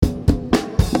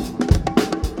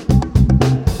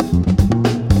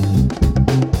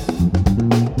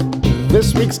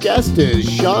This week's guest is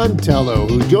Shawn Telo,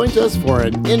 who joins us for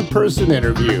an in-person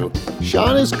interview.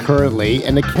 Shawn is currently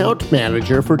an account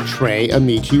manager for Tre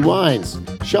Amici Wines.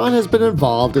 Shawn has been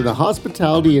involved in the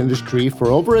hospitality industry for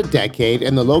over a decade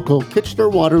in the local Kitchener,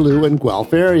 Waterloo, and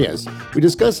Guelph areas. We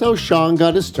discuss how Shawn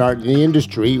got his start in the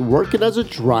industry, working as a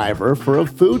driver for a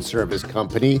food service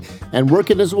company, and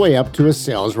working his way up to a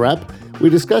sales rep. We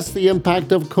discuss the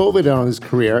impact of COVID on his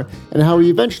career and how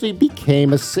he eventually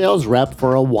became a sales rep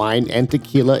for a wine and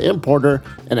tequila importer,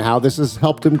 and how this has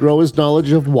helped him grow his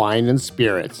knowledge of wine and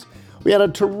spirits. We had a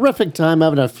terrific time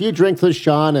having a few drinks with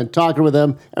Shawn and talking with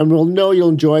him, and we'll know you'll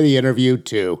enjoy the interview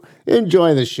too.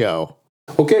 Enjoy the show.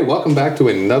 Okay, welcome back to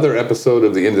another episode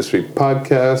of the Industry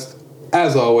Podcast.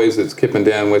 As always, it's Kip and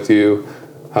Dan with you.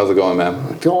 How's it going,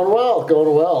 man? Going well.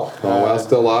 Going well,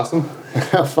 still awesome?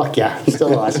 Fuck yeah,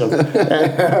 still awesome.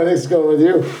 How things going with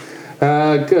you?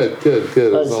 Good.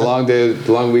 It was a long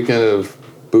weekend of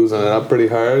boozing it up pretty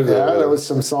hard. Yeah, there was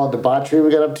some solid debauchery we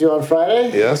got up to on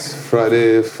Friday. Yes,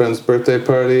 Friday, friend's birthday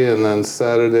party, and then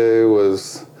Saturday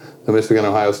was the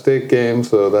Michigan-Ohio State game,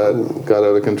 so that got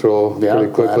out of control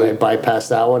pretty quickly. I bypassed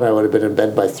that one. I would have been in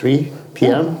bed by 3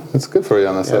 p.m. Yeah, that's good for you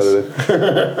on a Saturday.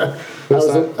 How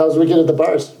was the weekend at the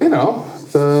bars? You know,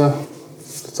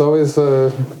 it's always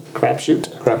a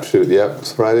crapshoot, yep.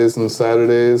 It's Fridays and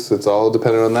Saturdays. It's all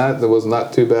dependent on that. It was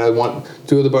not too bad.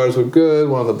 Two of the bars were good.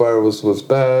 One of the bars was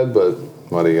bad, but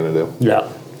what are you going to do? Yeah.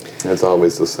 It's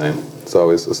always the same.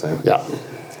 Yeah.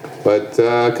 But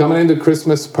coming into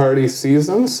Christmas party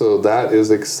season, so that is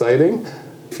exciting.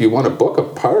 If you want to book a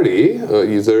party,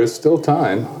 there is still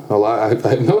time.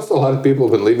 I've noticed a lot of people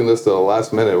have been leaving this to the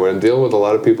last minute. We're dealing with a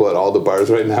lot of people at all the bars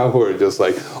right now who are just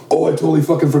like, "Oh, I totally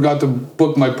fucking forgot to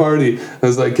book my party." And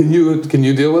it's like, "Can you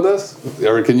deal with us,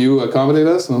 or can you accommodate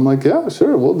us?" And I'm like, "Yeah,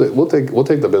 sure, we'll take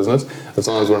the business as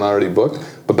long as we're not already booked."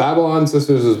 But Babylon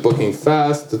Sisters is booking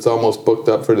fast. It's almost booked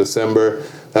up for December.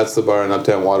 That's the bar in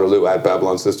Uptown Waterloo at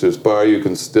Babylon Sisters Bar. You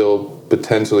can still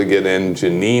potentially get in.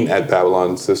 Janine at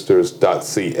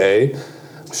babylonsisters.ca.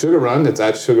 Sugar Run, it's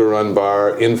at Sugar Run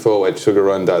Bar. Info at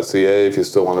sugarrun.ca if you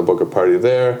still want to book a party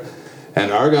there.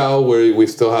 And Argyle, where we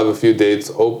still have a few dates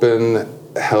open.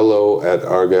 Hello at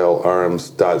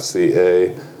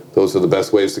argylearms.ca. Those are the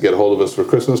best ways to get a hold of us for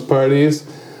Christmas parties.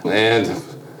 And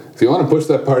if you want to push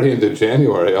that party into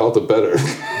January, all the better,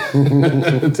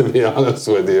 to be honest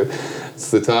with you. It's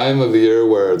the time of the year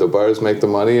where the bars make the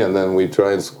money, and then we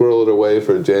try and squirrel it away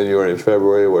for January and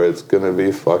February, where it's going to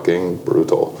be fucking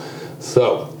brutal.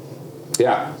 So,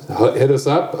 yeah, hit us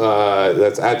up.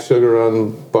 That's at Sugar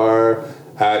Run Bar,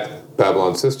 at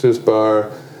Babylon Sisters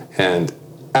Bar, and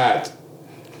at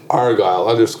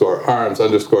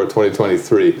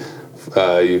Argyle_Arms_2023.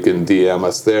 You can DM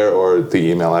us there, or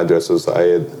the email addresses I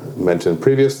had mentioned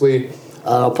previously.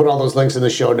 I'll put all those links in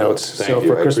the show notes. Thank you.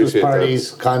 For Christmas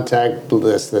parties, contact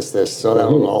this. So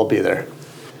that'll all be there.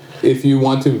 If you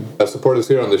want to support us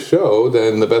here on the show,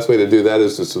 then the best way to do that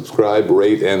is to subscribe,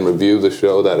 rate, and review the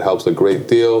show. That helps a great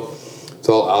deal. It's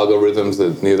all algorithms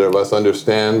that neither of us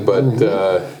understand, but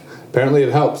apparently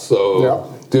it helps. So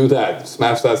do that.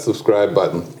 Smash that subscribe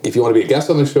button. If you want to be a guest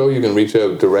on the show, you can reach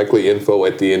out directly,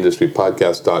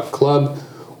 info@theindustrypodcast.club,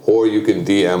 or you can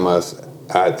DM us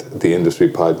at The Industry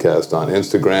Podcast on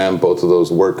Instagram. Both of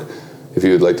those work if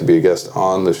you would like to be a guest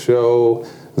on the show.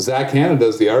 Zach Hanna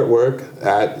does the artwork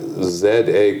at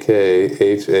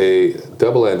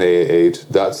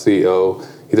ZAKHANNAH.co.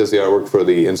 He does the artwork for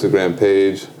the Instagram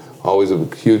page. Always a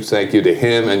huge thank you to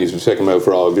him, and you should check him out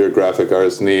for all of your graphic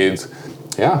arts needs.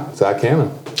 Yeah, Zach Hanna.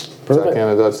 Perfect.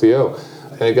 ZachHanna.co.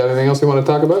 Hey, got anything else you want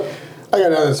to talk about? I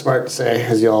got nothing smart to say,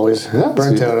 as you always.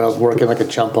 Burnt out. I was working like a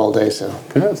chump all day, so.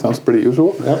 Yeah, it sounds pretty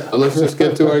usual. Yep. Let's just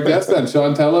get to our guest then.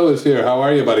 Shawn Telo is here. How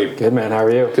are you, buddy? Good, man. How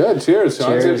are you? Good. Cheers.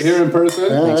 Shawn's here in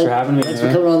person. Yeah, Thanks for having me. Thanks for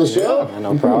coming on the show. Yeah,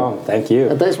 no problem. Thank you.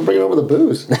 And thanks for bringing over the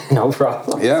booze. No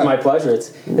problem. Yeah. It's my pleasure.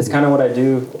 It's kind of what I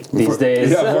do these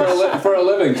days. Yeah, for a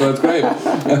living, so it's great.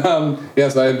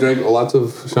 Yes, I drank lots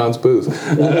of Shawn's booze.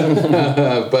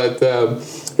 But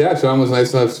Shawn was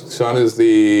nice enough. Shawn is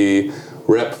the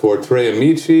rep for Tre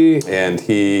Amici, and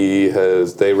they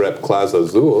rep Clase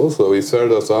Azul, so he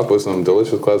started us off with some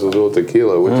delicious Clase Azul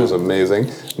tequila, which is amazing.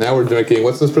 Now we're drinking,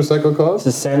 what's this Prosecco called? This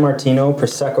is San Martino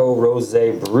Prosecco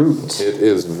Rosé Brut. It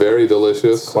is very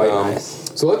delicious. It's quite nice.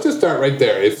 So let's just start right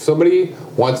there. If somebody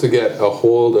wants to get a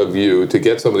hold of you to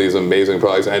get some of these amazing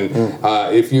products, and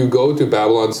if you go to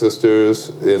Babylon Sisters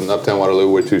in Uptown Waterloo,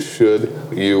 which you should,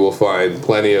 you will find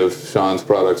plenty of Shawn's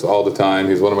products all the time.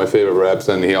 He's one of my favorite reps,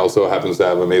 and he also happens to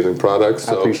have amazing products.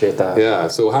 So, I appreciate that. Yeah.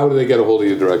 So how do they get a hold of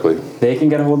you directly? They can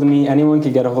get a hold of me. Anyone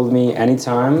can get a hold of me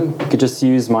anytime. You could just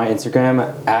use my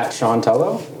Instagram at Shawn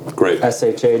Telo. Great.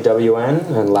 SHAWN,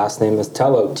 and last name is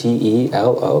Telo,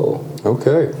 TELO.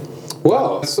 Okay.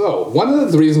 Well, so one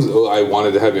of the reasons I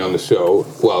wanted to have you on the show,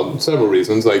 well, several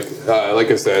reasons. Like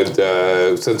I said,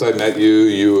 since I met you,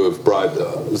 you have brought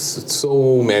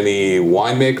so many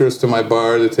winemakers to my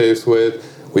bar to taste with.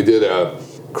 We did a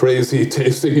crazy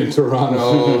tasting in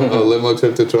Toronto, a limo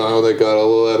trip to Toronto that got a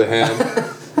little out of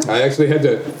hand. I actually had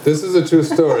to, this is a true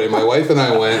story. My wife and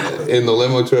I went in the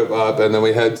limo trip up, and then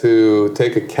we had to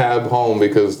take a cab home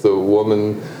because the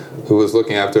woman who was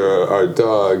looking after our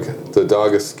dog, the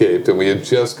dog escaped, and we had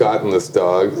just gotten this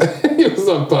dog. He was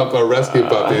a rescue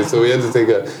puppy, so we had to take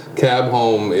a cab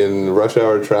home in rush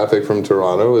hour traffic from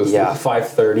Toronto. It was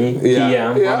 5:30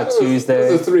 p.m. on a Tuesday.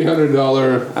 It was a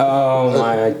 $300. Oh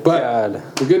my but God.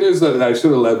 The good news that I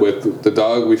should have led with, the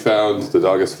dog we found, the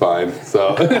dog is fine.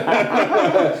 So,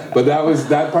 but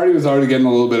that party was already getting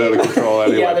a little bit out of control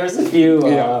anyway. Yeah, there's a few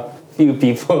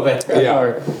people that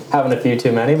are having a few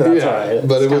too many, but that's all right.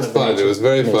 But it was fun. It was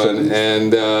very fun,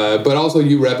 and but also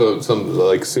you rep some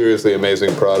like seriously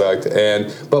amazing product.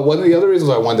 But one of the other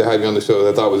reasons I wanted to have you on the show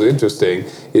that I thought was interesting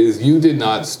is you did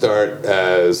not start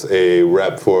as a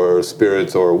rep for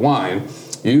spirits or wine.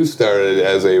 You started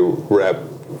as a rep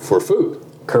for food.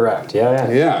 Correct. Yeah.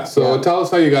 Yeah. So tell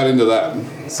us how you got into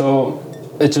that. So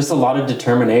it's just a lot of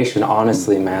determination,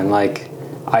 honestly, man. Like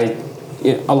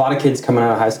a lot of kids coming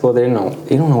out of high school, you don't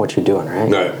know what you're doing, right?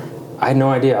 Right. I had no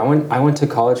idea. I went to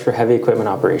college for heavy equipment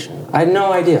operation. I had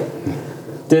no idea.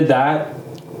 Did that,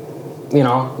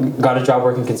 got a job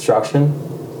working construction.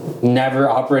 Never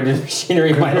operated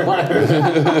machinery in my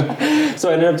life. So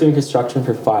I ended up doing construction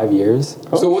for 5 years.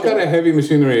 So what kind of heavy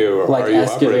machinery are you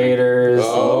excavators,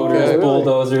 loaders,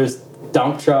 bulldozers,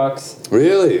 dump trucks.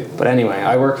 Really? But anyway,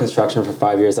 I worked construction for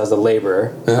 5 years as a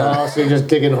laborer. Oh, so you're just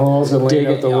digging holes and laying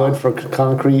out the wood for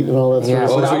concrete and all that Yeah,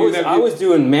 sort of but stuff? I was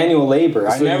doing manual labor.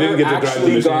 I you never didn't get to drive the actually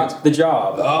machines. got the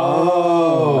job.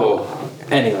 Oh.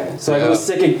 Anyway, so I was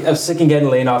sick of getting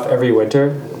laid off every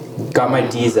winter. Got my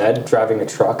DZ driving a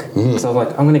truck. So I'm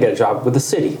like, I'm going to get a job with the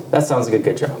city. That sounds like a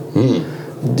good job.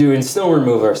 Doing snow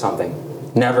removal or something.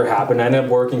 Never happened. I ended up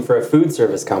working for a food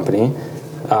service company,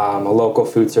 a local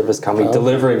food service company,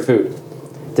 delivering food.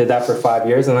 Did that for 5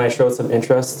 years, and then I showed some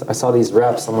interest. I saw these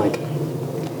reps. I'm like,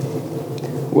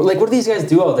 what do these guys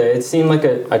do all day? It seemed like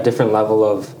a different level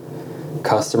of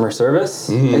customer service.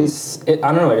 I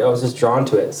don't know. I was just drawn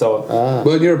to it. So,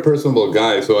 But you're a personable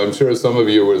guy, so I'm sure some of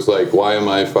you was like, why am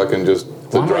I fucking just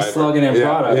the why am I driver? slugging in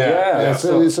product? Yeah.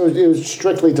 So it was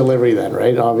strictly delivery then,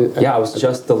 right? Yeah, I was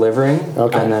just delivering.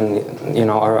 Okay. And then,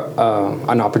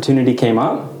 an opportunity came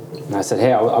up. And I said,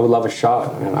 hey, I would love a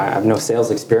shot. And I have no sales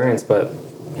experience, but,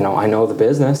 I know the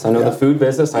business. I know the food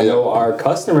business. I know our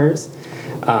customers.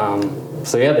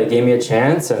 They gave me a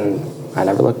chance, and I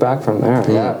never looked back from there.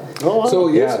 Yeah. Oh, wow. So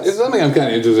it's something I'm kind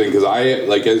of interested in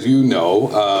because as you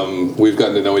know, we've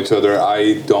gotten to know each other.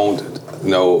 I don't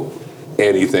know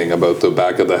anything about the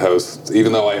back of the house,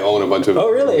 even though I own a bunch of.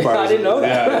 Oh, really? bars. I didn't know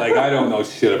that. Yeah, I don't know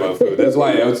shit about food. That's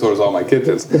why I outsource all my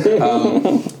kitchens.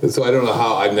 So I don't know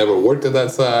how. I've never worked at that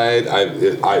side.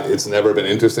 It's never been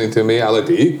interesting to me. I like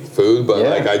to eat food, but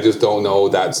I just don't know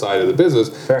that side of the business.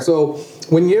 Fair. So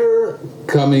when you're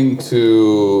coming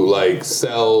to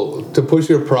sell to push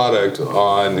your product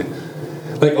on.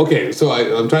 So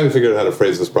I'm trying to figure out how to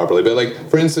phrase this properly. But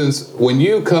for instance, when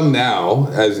you come now,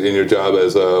 as in your job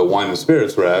as a wine and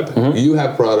spirits rep, you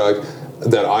have product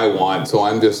that I want. So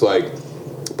I'm just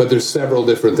but there's several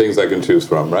different things I can choose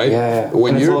from, right? Yeah.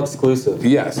 When it's all exclusive.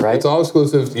 Yes, right? It's all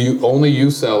exclusive. You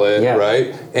sell it,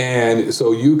 right? And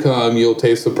so you come, you'll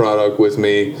taste the product with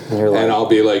me, and I'll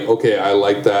be like, okay, I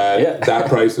like that. Yeah. That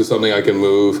price is something I can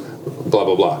move. Blah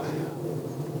blah blah.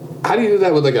 How do you do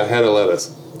that with a head of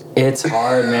lettuce? It's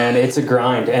hard, man. It's a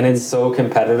grind, and it's so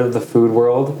competitive, the food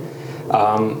world.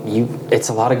 It's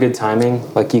a lot of good timing.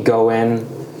 You go in,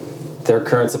 their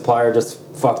current supplier just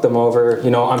fucked them over.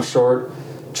 I'm short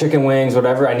chicken wings,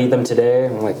 whatever. I need them today.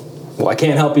 I'm like, well, I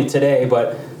can't help you today,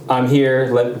 but I'm here.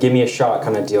 Give me a shot,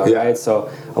 kind of deal, right? So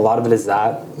a lot of it is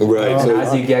that. Right. And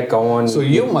as you get going,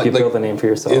 you build a name for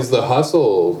yourself. Is the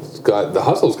hustle's got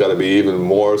to be even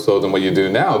more so than what you do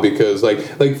now? Because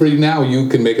for you now, you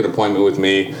can make an appointment with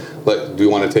me. Do you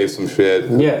want to taste some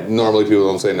shit? Yeah. Normally people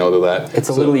don't say no to that. It's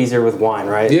a little easier with wine,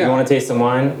 right? Yeah. You want to taste some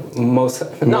wine?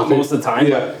 Not most of the time,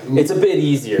 but it's a bit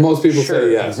easier. Most people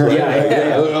say yes, right?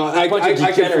 Yeah. I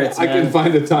can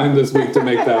find a time this week to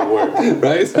make that work,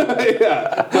 right?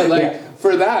 Yeah. But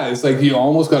for that, it's you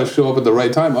almost got to show up at the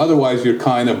right time. Otherwise, you're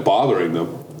kind of bothering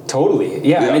them. Totally.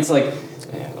 Yeah. And it's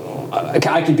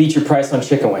I could beat your price on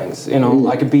chicken wings.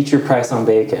 I could beat your price on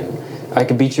bacon. I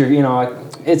could beat your.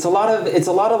 It's a lot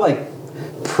of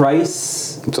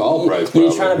It's all price.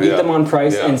 You're trying to beat them on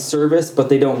price and service, but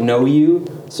they don't know you,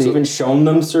 so you haven't shown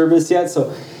them service yet.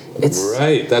 So it's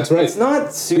right. That's right. It's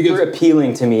not super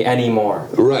appealing to me anymore.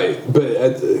 Right,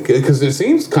 but because it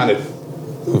seems kind of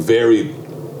very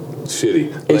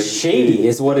shitty. It's shady,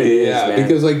 is what it is. Yeah, man.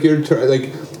 because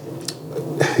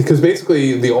because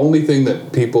basically the only thing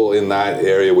that people in that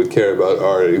area would care about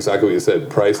are exactly what you said,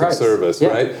 price. And service,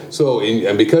 right? So,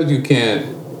 and because you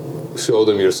can't show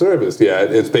them your service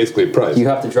yet, it's basically price. You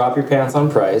have to drop your pants on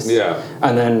price. Yeah.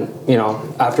 And then,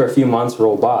 after a few months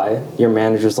roll by, your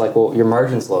manager's like, well, your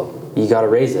margin's low. You got to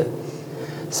raise it.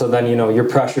 So then, you're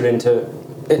pressured into,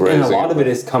 and a lot of it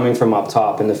is coming from up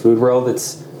top in the food world.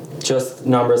 It's just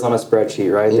numbers on a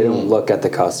spreadsheet, right? They don't look at the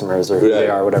customers or who they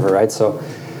are, whatever, right? So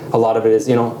a lot of it is,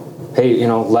 hey,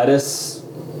 lettuce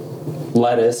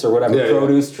or whatever,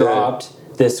 produce dropped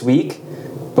this week.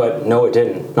 But no, it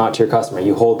didn't. Not to your customer.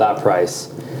 You hold that price,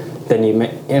 then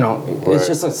it's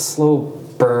just a slow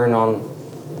burn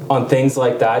on things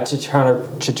like that to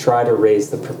try to raise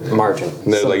the margin.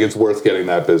 So, it's worth getting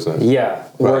that business. Yeah,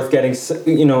 worth getting.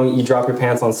 You drop your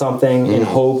pants on something in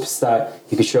hopes that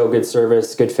you could show good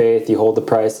service, good faith. You hold the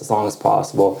price as long as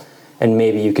possible, and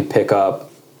maybe you could pick up,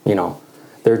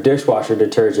 their dishwasher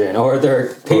detergent or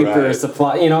their paper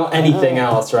supply. Anything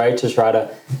else, right? To try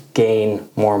to gain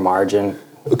more margin.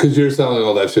 Because you're selling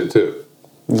all that shit too.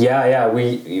 Yeah. We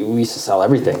used to sell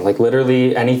everything. Like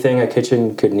literally anything a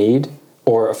kitchen could need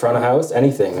or a front of house,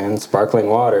 anything, man. Sparkling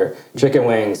water, chicken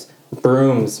wings,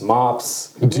 brooms,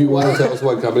 mops. Do you want to tell us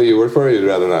what company you work for, or you'd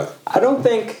rather not? I don't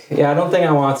think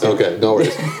I want to. Okay, no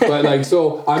worries. But because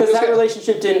that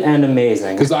relationship didn't end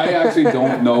amazing. Because I actually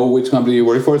don't know which company you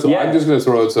work for, so I'm just going to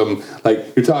throw out some,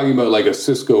 you're talking about a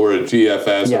Cisco or a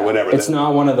GFS or whatever. It's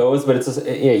not one of those, but it's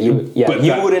you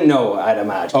wouldn't know, I'd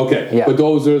imagine. Okay, but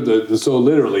those are so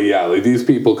literally, these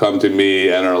people come to me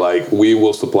and are like, we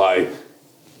will supply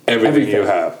everything. You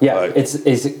have. Yeah,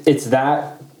 it's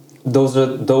that. Those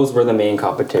were the main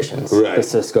competitions. Right. The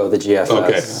Cisco, the GFS.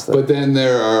 Okay. But then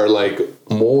there are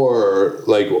more,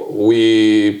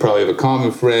 we probably have a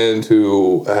common friend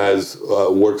who has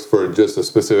works for just a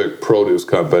specific produce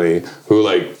company who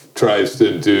tries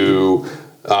to do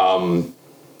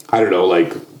I don't know,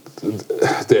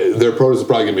 their produce is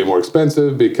probably going to be more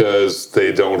expensive because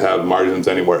they don't have margins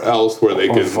anywhere else where they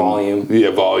can volume. Yeah,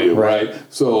 volume, right?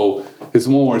 So it's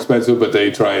more expensive, but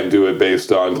they try and do it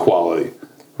based on quality.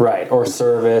 Right, or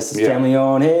service, family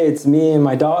owned. Hey, it's me and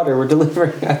my daughter. We're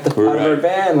delivering at the out of our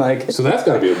van. So that's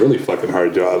got to be a really fucking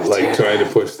hard job, trying to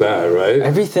push that, right?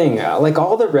 Everything,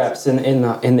 all the reps in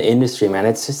the industry, man.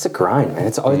 It's just a grind, man.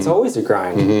 It's always a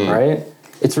grind, right?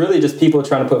 It's really just people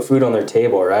trying to put food on their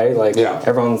table, right?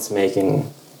 Everyone's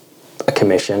making a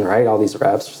commission, right? All these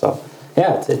reps, so.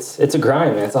 Yeah, it's a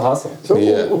grind, man. It's a hustle. So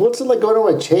what's it like going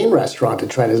to a chain restaurant to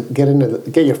try to get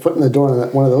get your foot in the door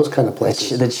in one of those kind of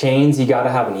places? The chains, you got to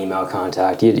have an email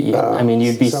contact. You'd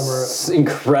be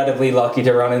incredibly lucky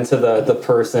to run into the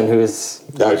person who's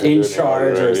in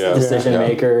charge or decision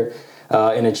maker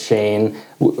in a chain.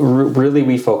 Really,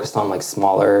 we focused on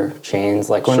smaller chains.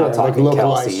 We're not talking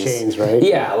localized Kelsey's chains, right?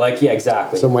 Yeah,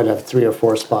 exactly. Some might have 3 or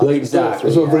 4 spots.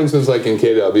 Exactly. So, for instance, in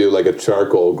KW, a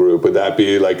charcoal group, would that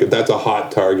be that's a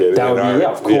hot target? That would be,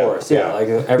 of course, yeah.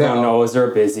 Everyone knows they're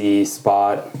a busy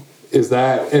spot. Is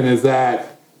that,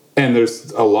 and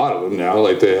there's a lot of them now.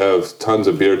 They have tons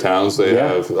of beer towns. They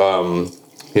have,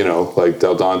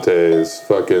 Del Dante's,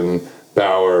 fucking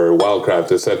Bauer,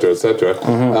 Wildcraft, etc., etc.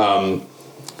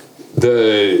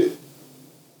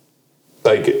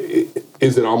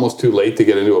 Is it almost too late to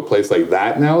get into a place like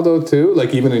that now, though, too?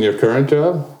 Even in your current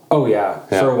job? Oh, yeah.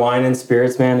 For wine and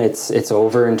spirits, man, it's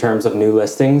over in terms of new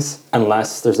listings,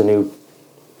 unless there's a new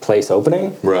place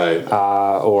opening. Right.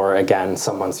 Or, again,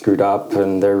 someone screwed up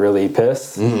and they're really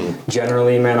pissed.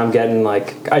 Generally, man, I'm getting,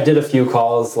 I did a few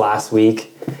calls last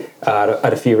week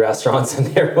at a few restaurants, and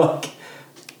they're like,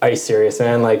 are you serious,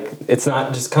 man? It's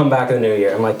not just come back in the new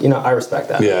year. I'm I respect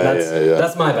that.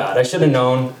 That's my bad. I should have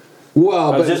known.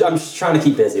 Well, I'm just trying to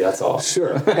keep busy. That's all.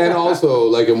 Sure. And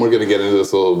also, and we're going to get into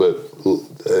this a little bit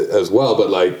as well,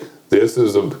 but this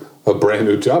is a brand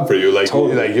new job for you.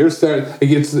 Totally. You're starting.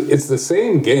 It's the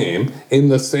same game in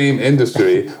the same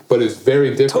industry, but it's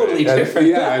very different. Totally different.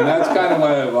 And that's kind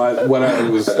of what I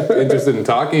was interested in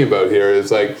talking about here.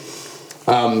 Is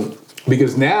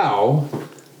because now.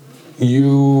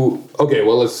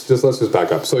 Let's just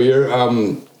back up. So you're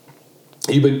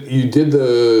you did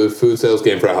the food sales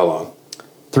game for how long?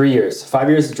 3 years. 5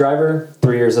 years as a driver,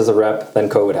 3 years as a rep. Then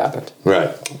COVID happened. Right.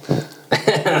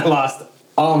 I lost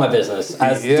all my business,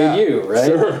 as did you, right?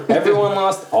 Sure. Everyone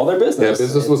lost all their business. Yeah,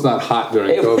 business was not hot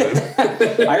during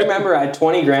COVID. I remember I had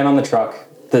 20 grand on the truck.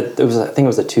 I think it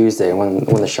was a Tuesday when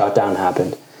the shutdown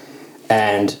happened,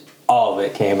 and all of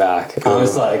it came back. I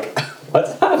was like,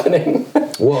 what's happening?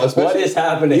 Well, what is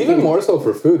happening? Even more so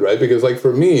for food, right? Because like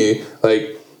for me,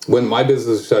 like when my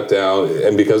business shut down,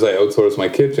 and because I outsourced my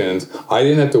kitchens, I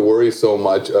didn't have to worry so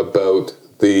much about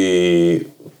the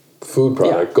food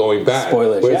product going bad.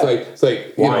 Spoilage, Where it's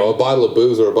like you know, a bottle of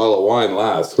booze or a bottle of wine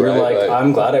lasts, You're right? like,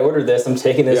 I'm glad I ordered this. I'm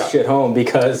taking this shit home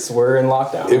because we're in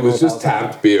lockdown. It was just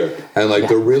tapped beer. And like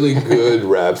the really good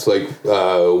reps, like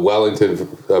Wellington,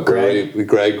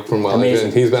 Greg from Wellington,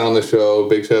 Amazing. he's been on the show.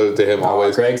 Big shout out to him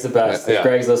always. Greg's the best. If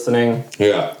Greg's listening,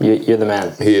 you're the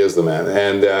man. He is the man.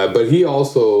 And but he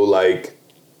also like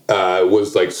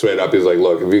was like straight up. He's like,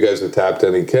 look, if you guys have tapped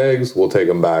any kegs, we'll take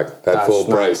them back at full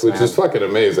price, which is fucking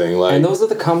amazing. Like, and those are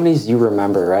the companies you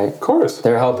remember, right? Of course,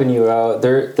 they're helping you out.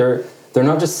 They're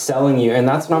not just selling you, and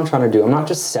that's what I'm trying to do. I'm not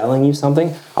just selling you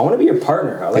something. I want to be your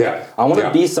partner. Like, I want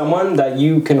to be someone that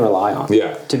you can rely on.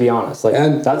 Yeah. To be honest, like,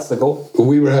 and that's the goal.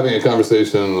 We were having a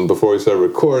conversation before we started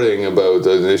recording about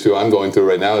an issue I'm going through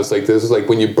right now. It's like, this is like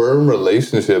when you burn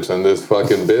relationships in this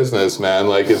fucking business, man.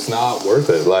 Like, it's not worth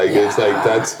it. Like, it's like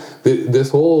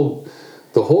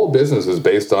the whole business is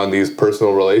based on these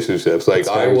personal relationships. Like,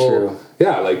 true.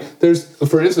 Like, there's,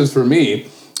 for instance, for me,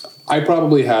 I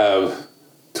probably have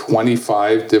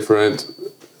 25 different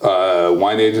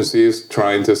wine agencies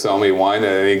trying to sell me wine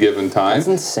at any given time. That's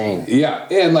insane. Yeah,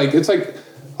 and like it's like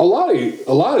a lot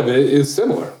of it is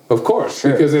similar, of course,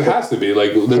 because it has to be.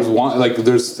 Like there's wine, like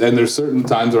there's certain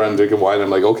times where I'm drinking wine and I'm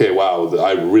like, okay, wow,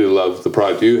 I really love the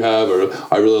product you have, or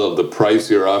I really love the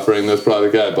price you're offering this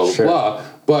product at, blah blah blah.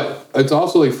 But it's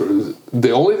also like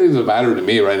the only things that matter to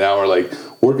me right now are like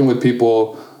working with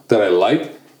people that I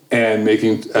like. And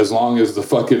making, as long as the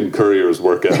fucking couriers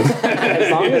work out.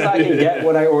 As long as I can get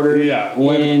what I ordered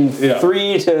in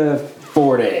 3 to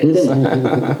 4 days.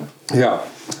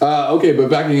 Okay, but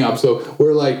backing up, so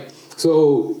we're like,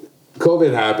 so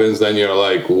COVID happens, then you're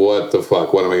like, what the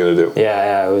fuck? What am I going to do?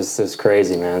 Yeah, it was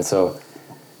crazy, man. So,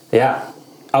 I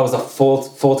was a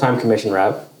full-time commission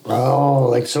rep. Oh,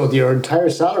 like, so your entire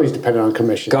salary is dependent on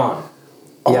commission? Gone.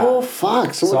 Oh,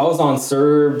 fuck. So I was on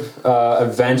CERB.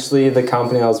 Eventually, the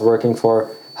company I was working for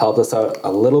helped us out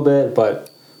a little bit, but,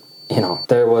 you know,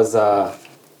 there was a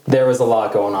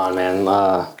lot going on, man.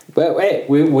 But hey,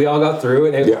 we all got through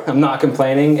it. I'm not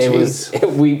complaining.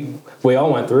 We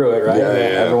all went through it, right?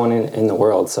 Everyone in the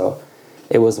world. So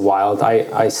it was wild.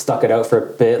 I stuck it out for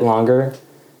a bit longer.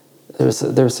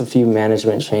 There was a few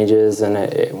management changes,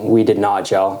 and we did not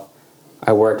gel.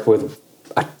 I worked with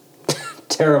a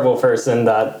terrible person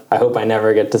that I hope I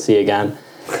never get to see again.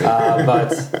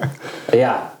 But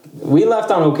we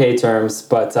left on okay terms.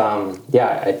 But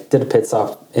I did a pit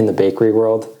stop in the bakery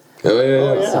world.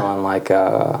 Selling like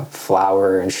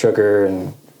flour and sugar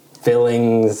and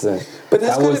fillings. But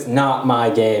that was not my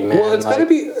game, man. Well, it's got to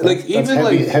be like even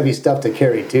heavy stuff to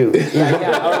carry too.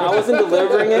 I wasn't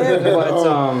delivering it,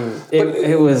 but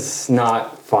it was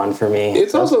not fun for me.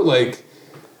 It's also like,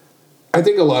 I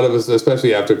think a lot of us,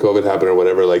 especially after COVID happened or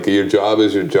whatever, like your job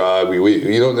is your job.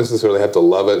 You don't necessarily have to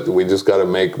love it. We just got to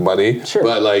make money. Sure.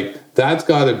 But like that's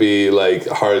got to be like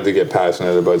hard to get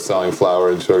passionate about selling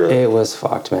flour and sugar. It was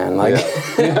fucked, man. Like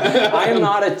I am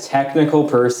not a technical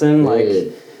person. Like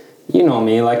you know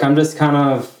me. Like I'm just kind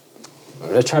of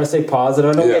I try to stay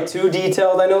positive. I don't get too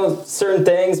detailed. I know certain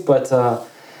things, but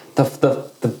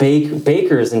the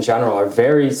bakers in general are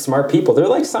very smart people. They're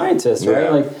like scientists, right?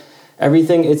 Like.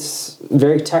 Everything, it's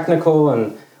very technical,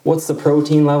 and what's the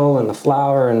protein level and the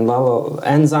flour and level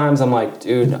enzymes. I'm like,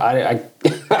 dude, I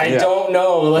don't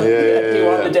know. Like, do you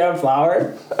want the damn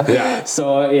flour?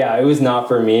 So it was not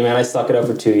for me, man. I stuck it out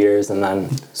for 2 years, and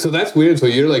then. So that's weird. So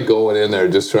you're like going in there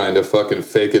just trying to fucking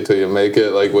fake it till you make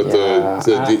it, like with I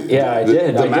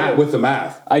did. With the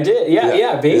math. I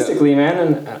did. Basically,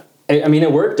 man. And I mean,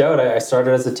 it worked out. I started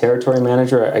as a territory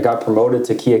manager. I got promoted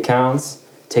to key accounts.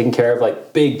 Taking care of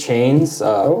like big chains,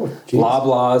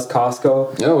 Loblaws,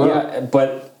 Costco. Oh, wow. Yeah,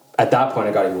 but at that point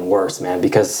it got even worse, man,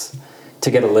 because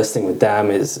to get a listing with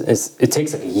them is it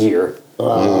takes like a year.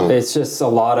 It's just a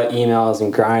lot of emails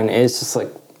and grind. It's just like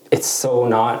it's so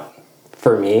not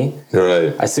for me.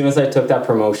 Right. As soon as I took that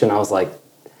promotion, I was like,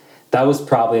 that was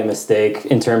probably a mistake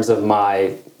in terms of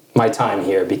my time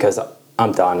here because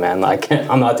I'm done, man.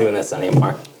 I'm not doing this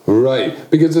anymore. Right,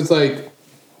 because it's like.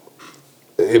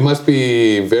 It must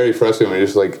be very frustrating when you're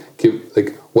just like,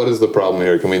 what is the problem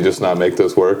here? Can we just not make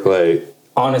this work? Like,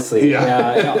 honestly,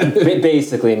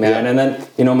 basically, man. And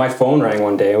then my phone rang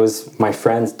one day. It was my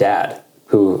friend's dad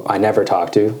who I never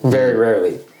talk to, very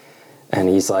rarely. And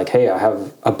he's like, hey, I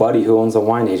have a buddy who owns a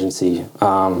wine agency.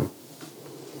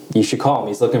 You should call him.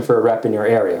 He's looking for a rep in your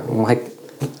area. I'm like,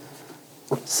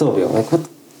 Silvio, like, what?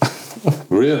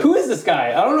 Really? Who is this guy?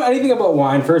 I don't know anything about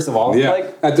wine, first of all. Yeah,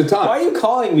 like, at the time. Why are you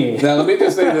calling me? Now, let me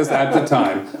just say this at the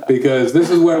time, because this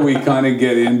is where we kind of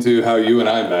get into how you and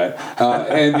I met.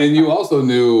 And you also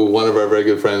knew one of our very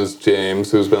good friends,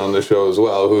 James, who's been on the show as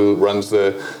well, who runs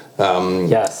the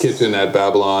kitchen at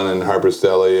Babylon and Harper's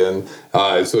Deli. And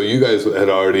so you guys had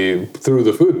already, through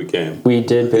the food we came. We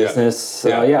did business,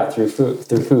 through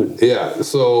food. Yeah,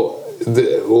 so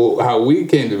how we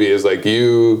came to be is like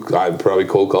I probably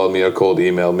cold called me or cold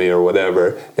emailed me or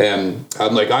whatever, and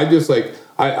I'm like, I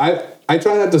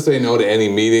try not to say no to any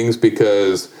meetings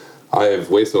because I have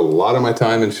wasted a lot of my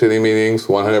time in shitty meetings,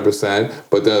 100%.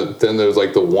 But then there's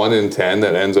like the 1 in 10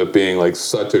 that ends up being like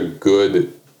such a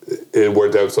good. It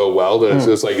worked out so well that it's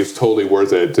just like it's totally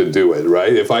worth it to do it,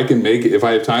 right? If I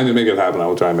have time to make it happen, I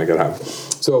will try and make it happen.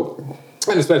 So.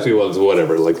 And especially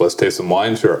whatever, like let's taste some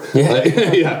wine, sure.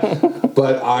 Yeah.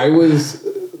 But I was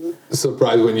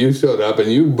surprised when you showed up, but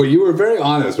you were very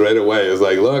honest right away. It was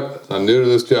like, look, I'm new to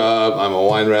this job. I'm a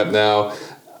wine rep now.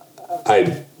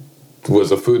 I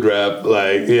was a food rep.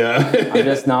 Like, I'm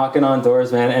just knocking on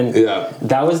doors, man. And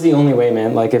that was the only way,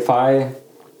 man. Like if I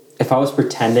was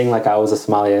pretending like I was a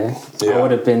sommelier, I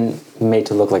would have been made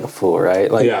to look like a fool,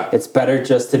 right? Like it's better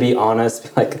just to be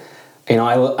honest, like. You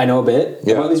know, I know a bit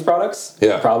about these products.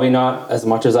 Yeah. Probably not as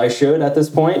much as I should at this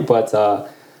point, but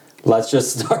let's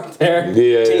just start there.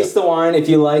 Taste the wine. If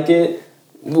you like it,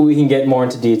 we can get more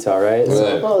into detail, right?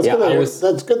 Well,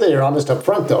 that's good that you're honest up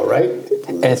front, though, right?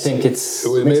 I think it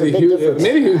made a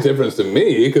huge difference to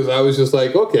me because I was just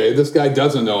like, okay, this guy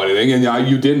doesn't know anything, and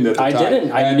you didn't at the time. I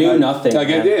didn't. I knew nothing.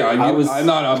 I'm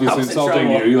not obviously insulting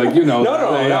you. Like, you know.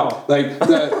 No. Like, it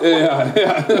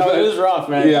was rough,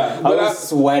 man. Yeah, I was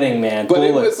sweating, man. But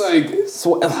Bullets. it was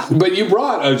like, but you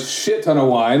brought a shit ton of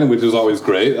wine, which is always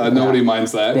great. Nobody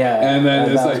minds that. Yeah. And then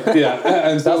it's like,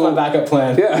 and so that's my backup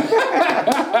plan.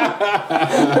 Yeah.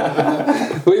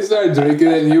 We started drinking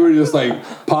it, and you were just like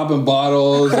popping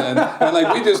bottles, and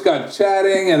like we just got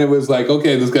chatting, and it was like,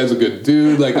 okay, this guy's a good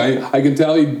dude. Like I can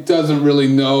tell he doesn't really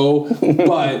know,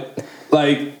 but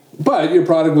your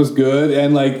product was good,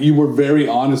 and like you were very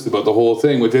honest about the whole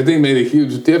thing, which I think made a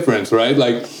huge difference, right?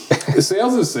 Like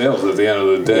sales is sales at the end of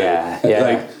the day.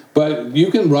 Yeah. But you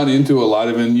can run into a lot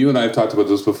of, and you and I have talked about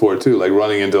this before too, like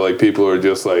running into like people who are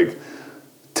just like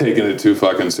taking it too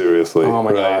fucking seriously. Oh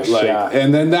my gosh,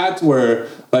 And then that's where,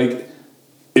 like,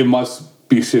 it must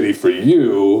be shitty for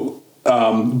you.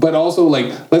 But also,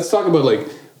 like, let's talk about, like,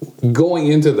 going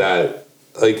into that.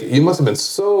 Like, you must have been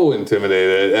so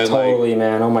intimidated. And totally,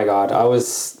 man. Oh my God. I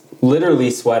was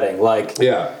literally sweating. Like,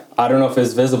 I don't know if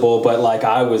it's visible, but, like,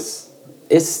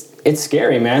 it's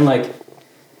scary, man. Like,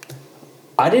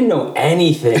 I didn't know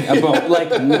anything about,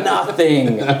 like,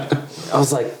 nothing. I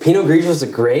was like, Pinot Grigio is a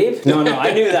grape? No,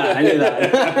 I knew that.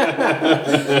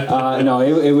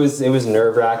 It was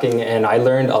nerve-wracking, and I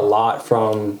learned a lot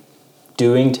from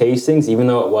doing tastings, even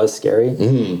though it was scary.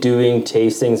 Doing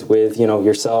tastings with,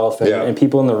 yourself and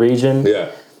people in the region. Yeah.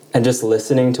 And just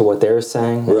listening to what they were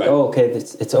saying. Like, oh, okay,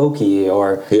 it's oaky,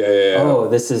 or oh,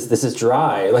 this is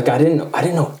dry. Like I didn't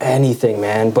know anything,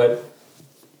 man, but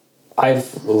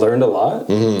I've learned a lot.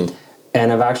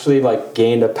 And I've actually like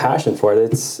gained a passion for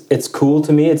it. It's cool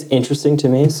to me. It's interesting to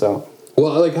me. So.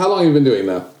 Well, like how long have you been doing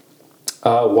now?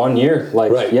 1 year.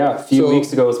 Like a few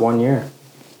weeks ago was 1 year.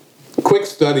 Quick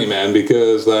study, man,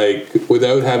 because like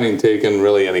without having taken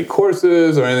really any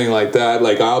courses or anything like that,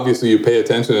 like obviously you pay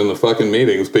attention in the fucking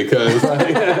meetings because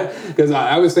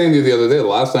I was saying to you the other day, the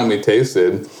last time we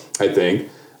tasted, I think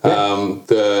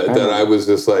that I was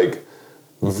just like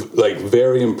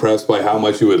very impressed by how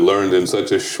much you had learned in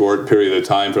such a short period of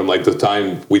time, from like the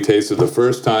time we tasted the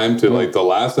first time to like the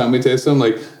last time we tasted them.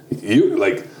 Like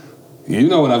you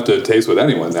know enough to taste with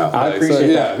anyone now. I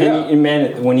appreciate that. And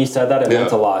man, when you said that, it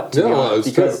meant a lot to me,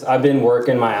 because I've been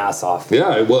working my ass off.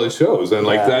 Yeah, well, it shows, and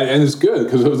like that, and it's good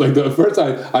because it was like the first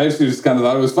time I actually just kind of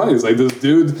thought it was funny. It's like this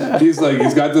dude, he's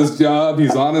got this job,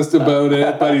 he's honest about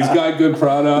it, but he's got good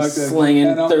product,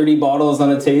 slinging 30 bottles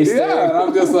on a tasting. Yeah, and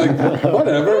I'm just like,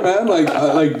 whatever, man.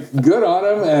 Like good on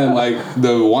him, and like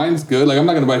the wine's good. Like I'm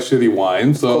not gonna buy shitty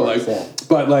wine, so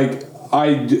but like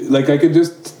I could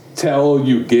just tell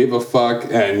you gave a fuck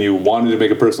and you wanted to make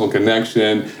a personal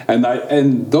connection,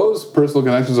 and those personal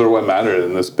connections are what matter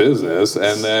in this business.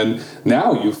 And then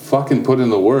now you fucking put in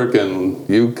the work, and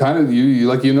you kind of you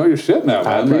know your shit now,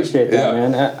 man. I appreciate that,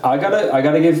 man. I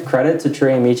gotta give credit to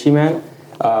Trey Amici, man.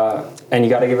 and you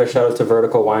got to give a shout out to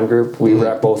Vertical Wine Group. We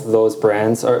rep both of those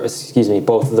brands, or excuse me,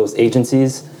 both of those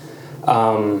agencies.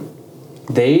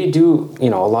 They do, a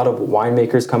lot of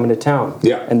winemakers come into town.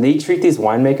 Yeah. And they treat these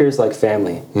winemakers like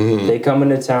family. They come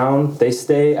into town, they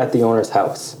stay at the owner's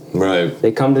house. Right.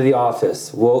 They come to the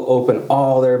office. We'll open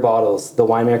all their bottles. The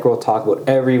winemaker will talk about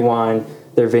every wine,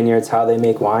 their vineyards, how they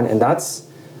make wine, and that's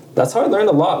how I learned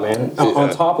a lot, man. Yeah. On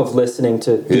top of listening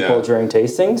to people during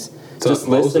tastings, just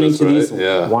listening to these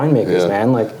winemakers,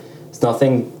 man. Like, it's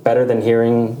nothing better than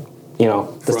hearing,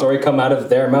 the story come out of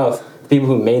their mouth. People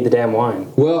who made the damn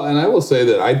wine. Well, and I will say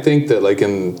that I think that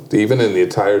even in the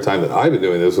entire time that I've been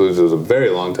doing this, which was a very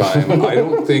long time, I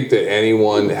don't think that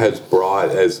anyone has brought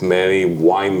as many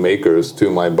winemakers to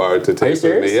my bar to taste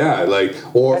with me. Yeah,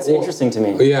 that's interesting to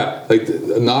me. Yeah,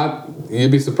 you'd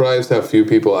be surprised how few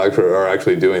people are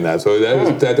actually doing that. So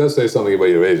that does say something about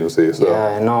your agency. So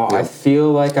yeah, no, I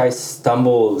feel like I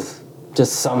stumbled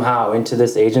just somehow into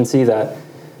this agency that,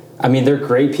 they're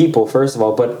great people, first of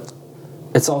all, but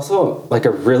it's also like a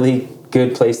really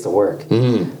good place to work.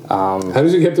 How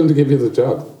did you get them to give you the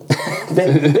job?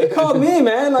 they called me,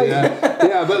 man.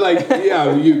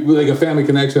 You like a family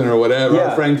connection or whatever,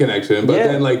 a friend connection. But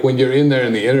then, when you're in there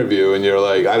in the interview and you're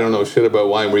like, I don't know shit about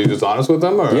wine, were you just honest with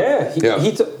them? Or?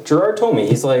 Gerard told me,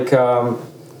 he's like, I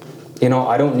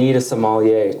don't need a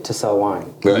sommelier to sell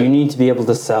wine. Right. You need to be able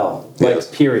to sell,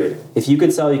 period. If you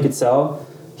could sell, you could sell.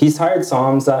 He's hired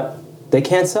somms that they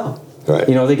can't sell. Right.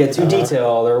 They get too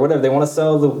detailed or whatever. They want to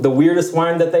sell the weirdest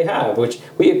wine that they have, which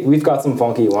we've got some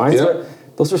funky wines, but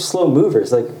those are slow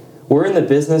movers. Like, we're in the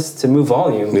business to move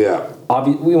volume. Yeah.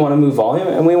 We want to move volume,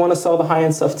 and we want to sell the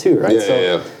high-end stuff too, right?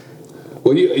 Yeah.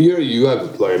 Well, you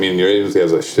have, your agency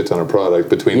has a shit ton of product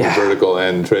between the Vertical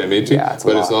and Tre Amici. Yeah, it's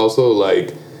also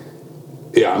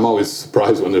I'm always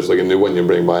surprised when there's a new one you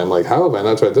bring by. I'm like, how have I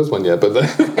not tried this one yet? But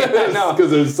because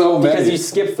there's so many. Because you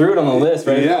skip through it on the list,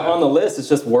 right? Yeah. On the list, it's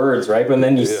just words, right? But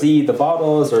then you see the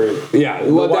bottles or the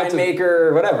winemaker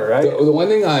or whatever, right? The one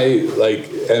thing I like,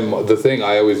 and the thing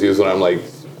I always use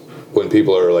when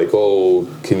people are like, oh,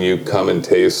 can you come and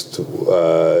taste?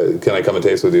 Can I come and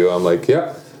taste with you? I'm like,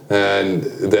 yeah. And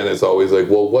then it's always like,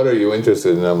 well, what are you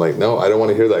interested in? I'm like, no, I don't want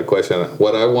to hear that question.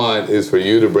 What I want is for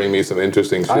you to bring me some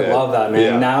interesting shit. I love that, man.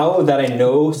 Yeah. Now that I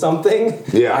know something,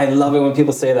 I love it when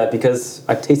people say that, because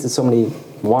I've tasted so many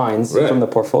wines from the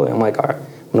portfolio. I'm like, all right,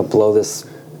 I'm going to blow this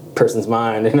person's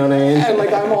mind, you know what I mean? And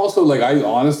I'm also I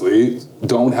honestly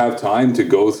don't have time to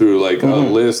go through a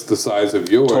list the size of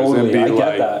yours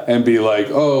and be like,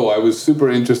 oh, I was super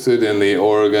interested in the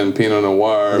Oregon Pinot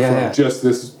Noir from just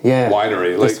this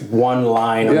winery. This one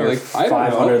line on your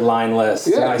 500 line list.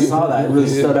 Yeah, I saw that. It really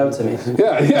stood out to me.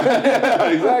 Yeah,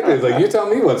 exactly. It's you tell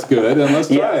me what's good and let's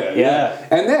try it. Yeah.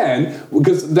 And then,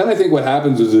 because then I think what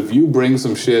happens is if you bring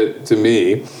some shit to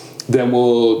me, then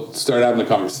we'll start having a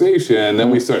conversation, then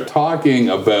we start talking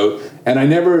about, and I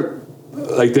never,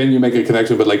 then you make a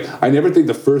connection, but I never think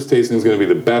the first tasting is going to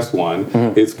be the best one.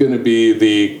 It's going to be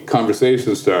the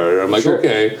conversation starter. I'm like,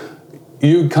 okay,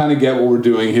 you kind of get what we're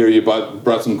doing here, you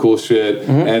brought some cool shit,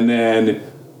 and then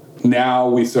now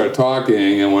we start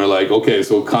talking, and we're like, okay,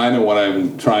 so kind of what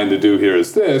I'm trying to do here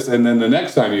is this, and then the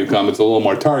next time you come, it's a little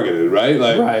more targeted, right?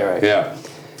 Right. Yeah.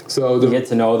 So you get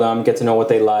to know them, get to know what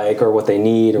they like or what they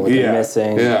need or what they're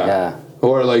missing. Yeah.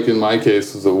 Or in my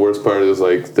case, the worst part is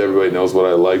everybody knows what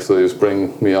I like, so they just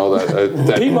bring me all that.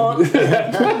 Piedmont.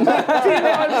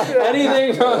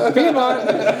 Anything from Piedmont.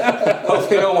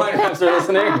 Hopefully no wine reps are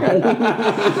listening.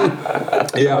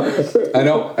 Yeah, I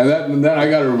know. And then I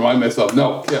got to remind myself,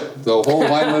 the whole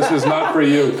wine list is not for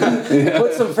you.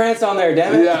 Put some France on there,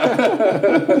 damn it.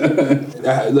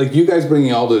 Yeah. You guys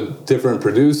bringing all the different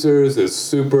producers is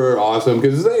super awesome,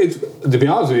 because to be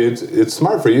honest with you, it's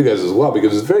smart for you guys as well,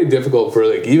 because it's very difficult for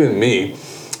even me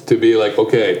to be like,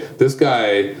 okay, this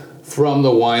guy from the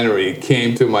winery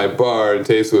came to my bar and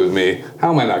tasted with me.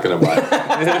 How am I not going to buy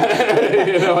it?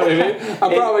 You know what I mean?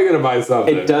 I'm probably going to buy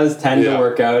something. It does tend to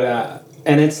work out,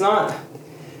 and it's not.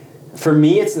 For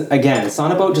me, it's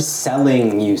not about just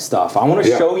selling you stuff. I want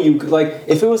to show you,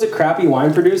 if it was a crappy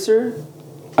wine producer,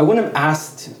 I wouldn't have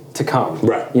asked to come.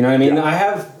 Right. You know what I mean?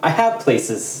 Yeah. I have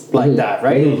places like that,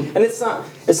 right? And it's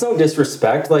no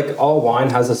disrespect. All wine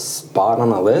has a spot on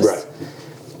the list. Right.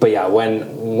 But yeah,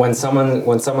 when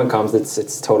someone comes,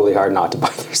 it's totally hard not to buy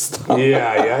their stuff.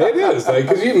 Yeah, it is.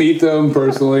 Because you meet them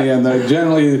personally, and they're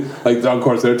generally of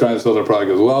course they're trying to sell their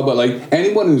product as well. But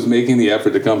anyone who's making the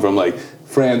effort to come from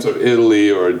France or Italy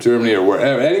or Germany or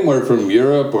wherever, anywhere from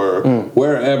Europe or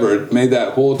wherever, made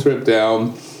that whole trip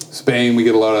down. Spain, we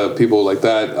get a lot of people like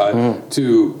that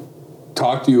to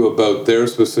talk to you about their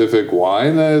specific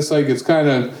wine. It's kind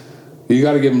of, You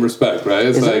got to give him respect, right?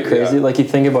 It's Isn't it crazy? Yeah. Like, you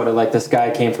think about it, like, this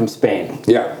guy came from Spain.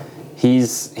 Yeah.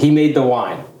 He made the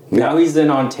wine. Now he's in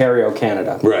Ontario,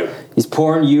 Canada. Right. He's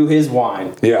pouring you his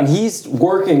wine. Yeah. And he's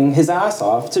working his ass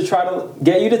off to try to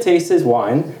get you to taste his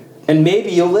wine, and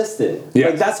maybe you'll list it. Yeah.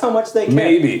 Like, that's how much they care.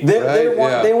 Maybe.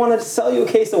 They want to sell you a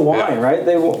case of wine, right?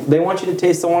 They want you to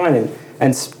taste the wine,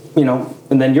 and you know,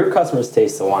 and then your customers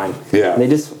taste the wine. Yeah. And they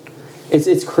just,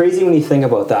 it's crazy when you think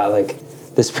about that. Like,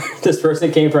 this person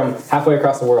came from halfway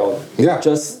across the world. Yeah.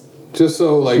 Just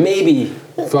so, like, maybe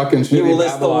fucking you will shitty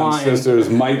list the Babylon wine. sisters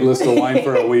might list the wine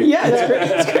for a week. Yeah,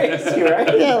 it's crazy,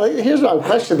 right? Yeah, like, here's my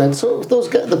question then. So those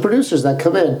guys, the producers that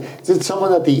come in, is it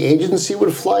someone that the agency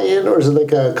would fly in, or is it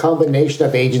like a combination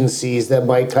of agencies that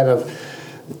might kind of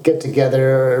get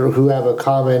together, or who have a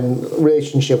common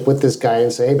relationship with this guy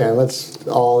and say, hey man, let's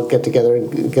all get together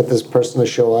and get this person to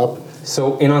show up?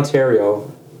 So in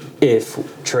Ontario,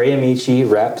 if Trey Amici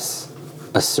reps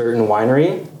a certain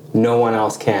winery, no one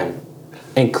else can,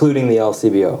 including the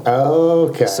LCBO.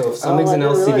 Okay. So if something's I an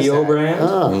didn't realize LCBO that.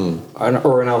 brand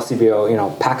or an LCBO, you know,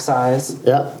 pack size,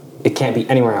 Yeah. it can't be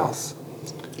anywhere else.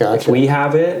 Gotcha. If we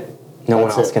have it, no one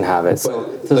That's else it. can have it.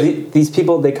 So these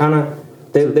people, they kind of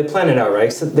they plan it out,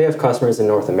 right? So they have customers in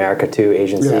North America too,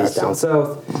 agencies Yeah, down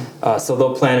south. So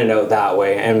they'll plan it out that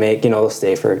way and make, you know, they'll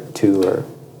stay for 2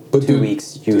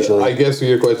 weeks usually. I guess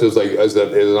your question is, like, is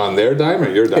it on their dime or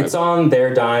your dime? It's on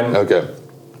their dime. Okay.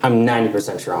 I'm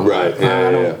 90% sure on Right.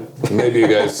 that. Yeah. Maybe you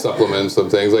guys supplement some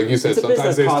things, like you said. It's a Sometimes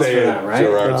business they cost stay for at them, right?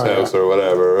 Gerard's house or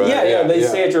whatever. Right? Yeah, they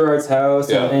stay at Gerard's house,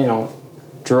 Yeah. and you know,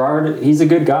 Gerard, he's a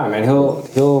good guy, man. He'll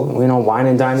you know, wine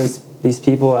and dine these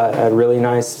people at really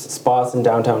nice spots in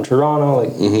downtown Toronto.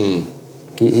 Like,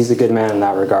 he's a good man in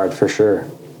that regard for sure.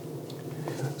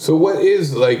 So what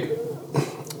is like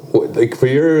for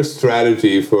your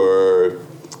strategy for,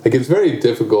 like, it's very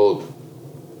difficult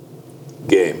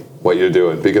game what you're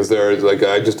doing, because there's, like,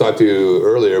 I just talked to you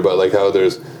earlier about, like, how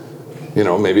there's, you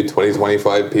know, maybe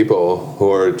 20-25 people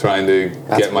who are trying to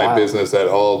get my wild. business at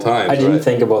all times. I didn't right?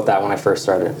 think about that when I first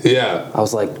started. Yeah. I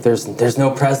was like, there's no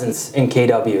presence in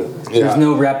KW. Yeah. There's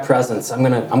no rep presence. I'm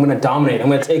gonna dominate. I'm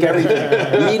gonna take everything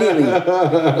immediately.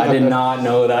 I did not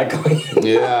know that going in.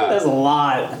 Yeah. There's a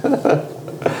lot.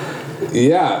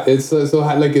 Yeah, it's so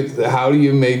how, like, how do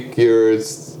you make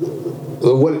yours?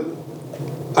 What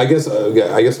I guess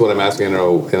what I'm asking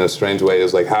in a strange way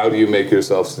is, like, how do you make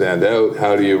yourself stand out?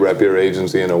 How do you rep your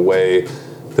agency in a way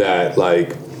that,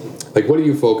 like what do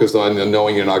you focus on,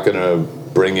 knowing you're not going to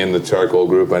bring in the charcoal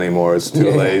group anymore? It's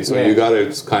too late, so you got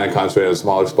to kind of concentrate on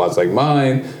smaller spots like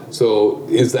mine. So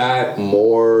is that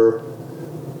more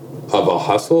of a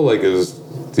hustle? Like,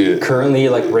 Currently,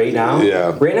 like, right now?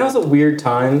 Yeah. Right now is a weird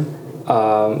time,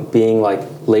 being like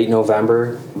late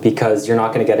November, because you're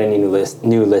not going to get any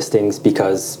new listings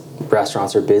because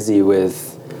restaurants are busy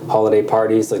with holiday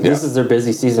parties. Like, this is their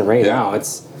busy season right now.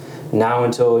 It's now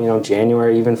until, you know,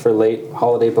 January, even for late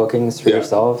holiday bookings for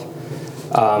yourself.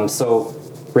 So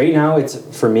right now,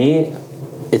 for me,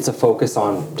 it's a focus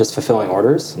on just fulfilling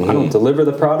orders. I don't deliver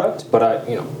the product, but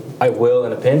I will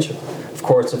in a pinch. Of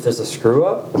course, if there's a screw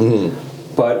up.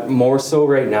 But more so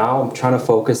right now, I'm trying to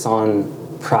focus on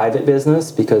private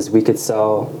business, because we could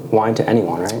sell wine to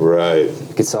anyone, right? Right.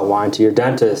 We could sell wine to your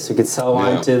dentist. We could sell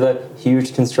wine to the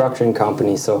huge construction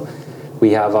company. So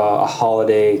we have a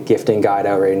holiday gifting guide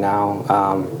out right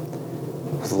now,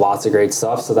 with lots of great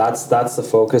stuff. So that's the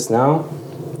focus now,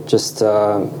 just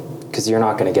because you're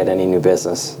not going to get any new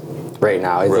business right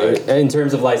now in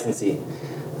terms of licensee.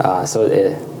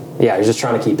 You're just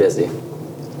trying to keep busy.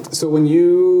 So when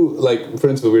you, like, for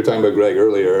instance, we were talking about Greg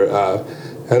earlier,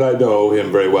 and I know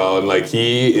him very well, and, like,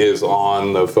 he is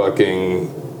on the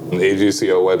fucking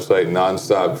AGCO website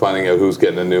nonstop, finding out who's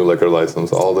getting a new liquor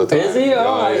license all the time. Is he?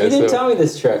 Oh, he didn't tell me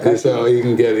this trick. So he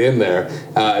can get in there.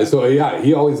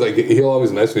 He always, like, he'll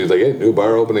always message me. He's like, hey, new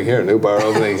bar opening here, new bar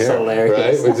opening here.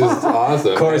 Hilarious. Right? Which is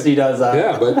awesome. Of course he does that.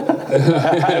 Yeah, but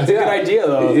it's a good idea,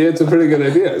 though. It's a pretty good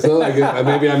idea. So, like,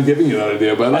 maybe I'm giving you that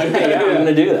idea, but, like, yeah, I'm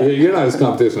gonna do that. You're not his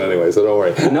competition anyway, so don't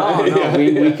worry. No,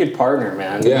 we could partner,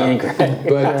 man. Yeah, Me and Greg.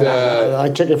 but I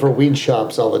check it for weed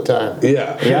shops all the time.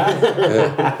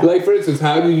 Yeah. Like, for instance,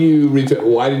 how do you reach out?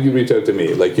 Why did you reach out to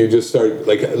me? Like, you just start,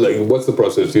 like what's the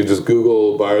process? You just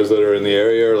Google bars that are in the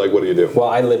area, or, like, what do you do? Well,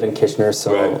 I live in Kitchener,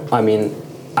 so I mean,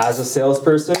 as a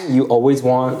salesperson, you always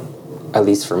want, at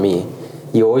least for me,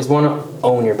 you always want to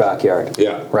own your backyard.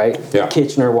 Yeah. Right? Yeah.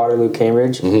 Kitchener, Waterloo,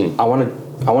 Cambridge. I want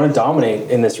to dominate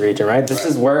in this region, right? This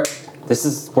is where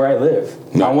I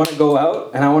live. No. I want to go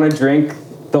out and I want to drink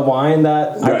the wine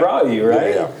that I brought you,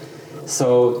 right? Yeah.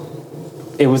 So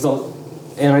it was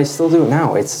and I still do it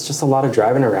now. It's just a lot of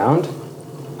driving around.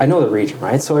 I know the region,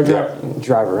 right? So I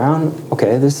drive around.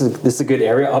 Okay, this is a good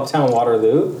area, Uptown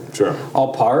Waterloo. Sure.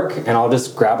 I'll park and I'll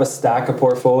just grab a stack of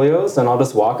portfolios and I'll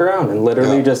just walk around and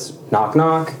literally just knock.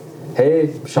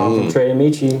 Hey, Shawn from Trey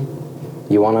Amici,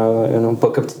 you want to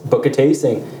book a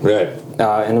tasting? Right.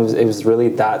 And it was really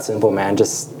that simple, man.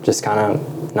 Just kind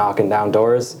of knocking down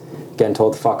doors, getting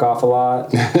told to fuck off a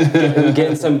lot,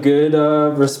 getting some good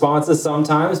responses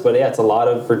sometimes, but yeah, it's a lot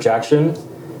of rejection,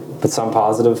 but some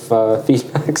positive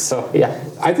feedback. So yeah,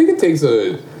 I think it takes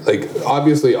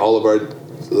obviously all of our,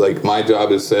 like, my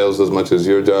job is sales as much as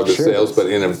your job is sales, but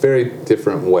in a very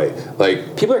different way.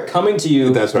 Like, people are coming to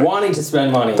you wanting to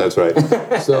spend money. That's right.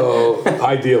 So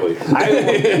ideally,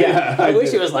 I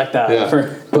wish it was like that. Yeah.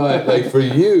 But like for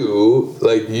you,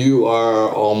 like you are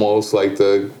almost like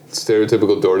the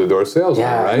stereotypical door-to-door salesman,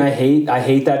 right? And I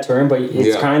hate that term, but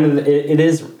it's kind of it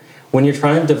is when you're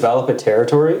trying to develop a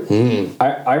territory.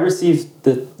 I received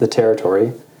the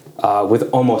territory with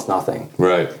almost nothing.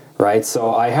 Right.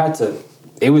 So I had to.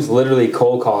 It was literally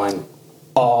cold calling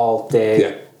all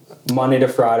day, Monday to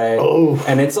Friday,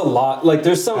 and it's a lot. Like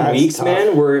there's some weeks, tough.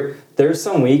 Man, where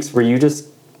you just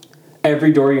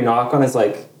every door you knock on is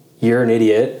like, you're an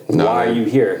idiot. Why are you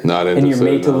here? And you're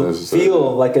made to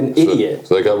feel like an idiot.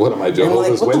 So like, what am I,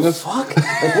 Jehovah's Witness? What the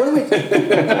fuck? Like, what am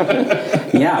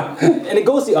I? Yeah, and it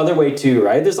goes the other way too,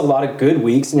 right? There's a lot of good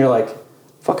weeks, and you're like,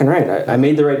 fucking right, I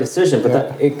made the right decision,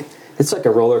 but it's like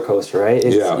a roller coaster, right?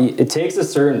 It takes a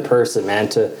certain person, man,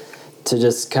 to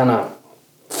just kind of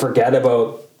forget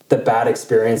about the bad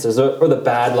experiences or the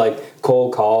bad, like,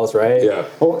 cold calls, right? Yeah.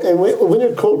 Well, and when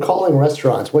you're cold calling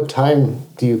restaurants, what time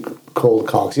do you cold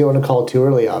call? Because you don't want to call too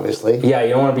early, obviously. Yeah, you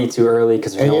don't want to be too early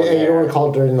because there's no one there. And you don't want to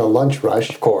call during the lunch rush.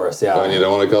 Of course, yeah. And you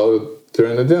don't want to call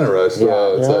during the dinner rush.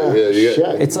 So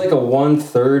it's like a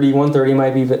 1:30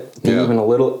 might be even a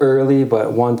little early,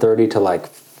 but 1:30 to like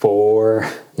 4.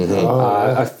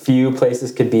 A few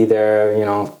places could be there,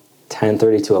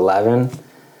 10:30 to 11.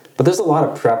 But there's a lot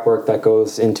of prep work that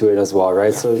goes into it as well,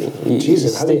 right? So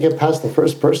Jesus, how do you get past the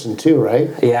first person too, right?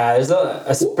 Yeah,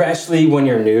 especially when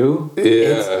you're new.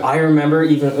 Yeah. I remember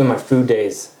even in my food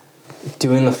days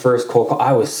doing the first cold call.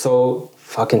 I was so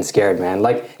fucking scared, man.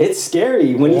 Like, it's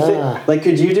scary when you think, like,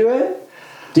 could you do it?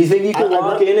 Do you think you could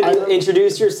walk in and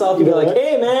introduce yourself and be like,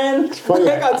 hey, man, it's funny,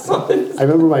 I got something? I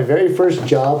remember my very first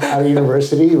job out of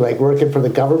university, like working for the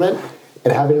government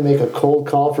and having to make a cold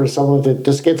call for someone to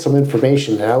just get some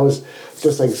information. And I was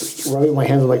just like rubbing my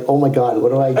hands like, oh my God, what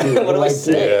do I do? What do I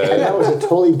say? And that was a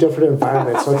totally different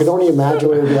environment. So I could only imagine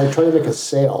what it would be like trying to make a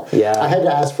sale. Yeah. I had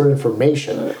to ask for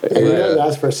information. And you had to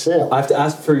ask for a sale. I have to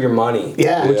ask for your money.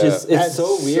 Yeah. Which is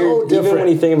so weird. So even when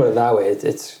you think about it that way,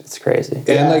 it's crazy.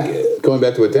 And like going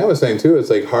back to what Dan was saying too, it's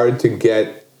like hard to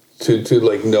get to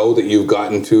like know that you've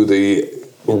gotten to the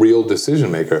real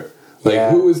decision maker. Like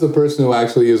who is the person who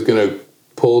actually is going to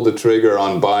pull the trigger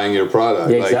on buying your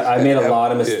product? Yeah, exactly. I made a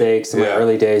lot of mistakes in my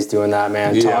early days doing that,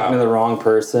 man. Talking to the wrong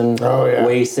person,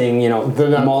 wasting,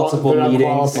 multiple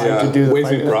meetings. To do the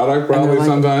wasting product probably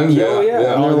sometimes. And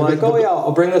they're like,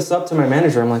 I'll bring this up to my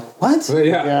manager. I'm like, what?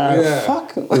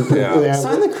 Fuck.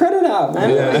 Sign the credit out,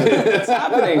 man. What's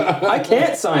happening? I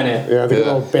can't sign it. Yeah, the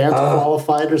little band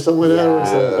qualified or something like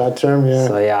that. That term,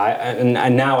 So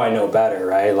and now I know better,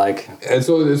 right? Like, and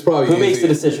so it's probably who makes the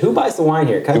decision? Who buys the wine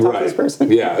here? Can I talk to this person?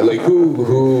 Yeah, like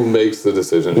who makes the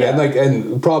decision? Yeah.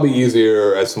 And probably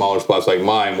easier at smaller spots like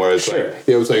mine, where it's like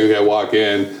it's like, okay, I walk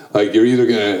in, like you're either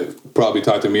gonna probably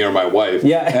talk to me or my wife.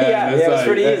 It's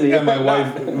pretty easy. And my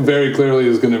wife very clearly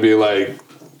is gonna be like,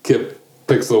 Kip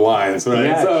picks the wines, right?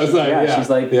 Yeah, so it's like, she's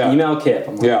like, email Kip.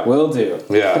 I'm like, will do.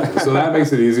 Yeah, so that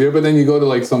makes it easier. But then you go to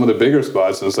like some of the bigger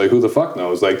spots, and it's like, who the fuck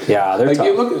knows? Like, they're like tough.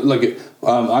 you look,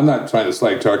 I'm not trying to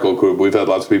slag Charcoal Group. We've had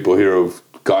lots of people here who've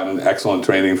gotten excellent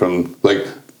training from like.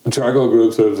 Charcoal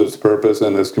Group serves its purpose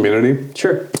in this community.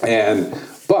 Sure.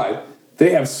 But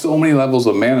they have so many levels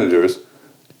of managers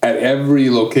at every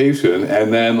location,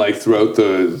 and then like throughout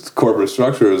the corporate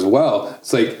structure as well.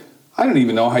 It's like, I don't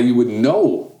even know how you would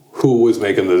know who was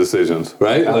making the decisions,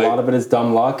 right? A lot of it is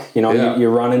dumb luck. You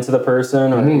run into the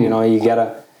person, or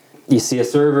you see a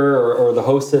server or the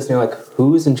hostess, and you're like,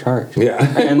 who's in charge? Yeah.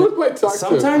 And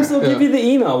sometimes they'll give you the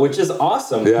email, which is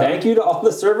awesome. Yeah. Thank you to all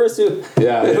the servers who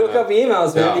hook up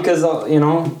emails, man, because,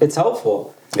 it's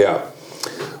helpful. Yeah.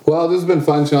 Well, this has been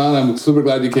fun, Shawn. I'm super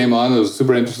glad you came on. It was a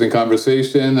super interesting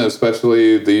conversation,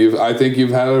 especially I think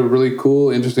you've had a really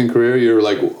cool, interesting career. You're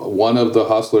like one of the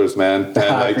hustlers, man. And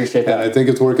I appreciate that. And I think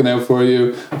it's working out for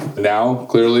you now,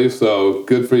 clearly. So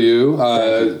good for you.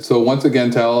 So once again,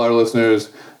 tell our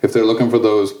listeners if they're looking for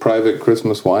those private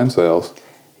Christmas wine sales.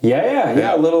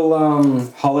 Yeah. A little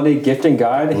holiday gifting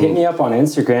guide. Hit me up on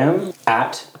Instagram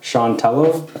at Shawn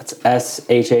Telo. That's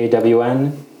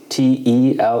ShawnTelo.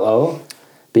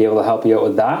 Be able to help you out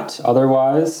with that.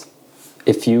 Otherwise,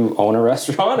 if you own a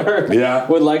restaurant or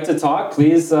would like to talk,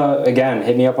 please, again,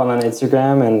 hit me up on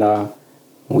Instagram and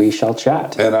we shall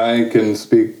chat. And I can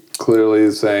speak clearly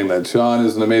saying that Shawn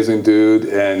is an amazing dude,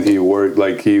 and he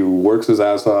works his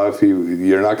ass off.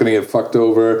 You're not going to get fucked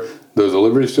over. Those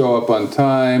deliveries show up on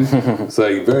time. It's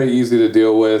like very easy to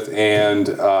deal with, and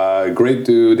great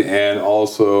dude. And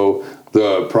also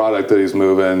the product that he's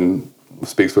moving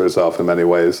speaks for itself in many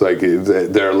ways. Like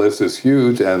their list is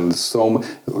huge, and so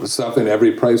stuff in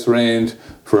every price range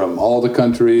from all the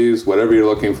countries, whatever you're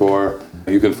looking for,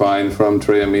 you can find from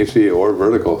Tre Amici or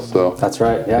Vertical. So that's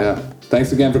right. Yeah.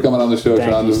 Thanks again for coming on the show,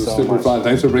 Shawn. This was super fun.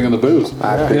 Thanks for bringing the booze. No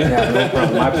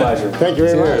problem. My pleasure. Thank you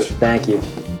very much. Thank you.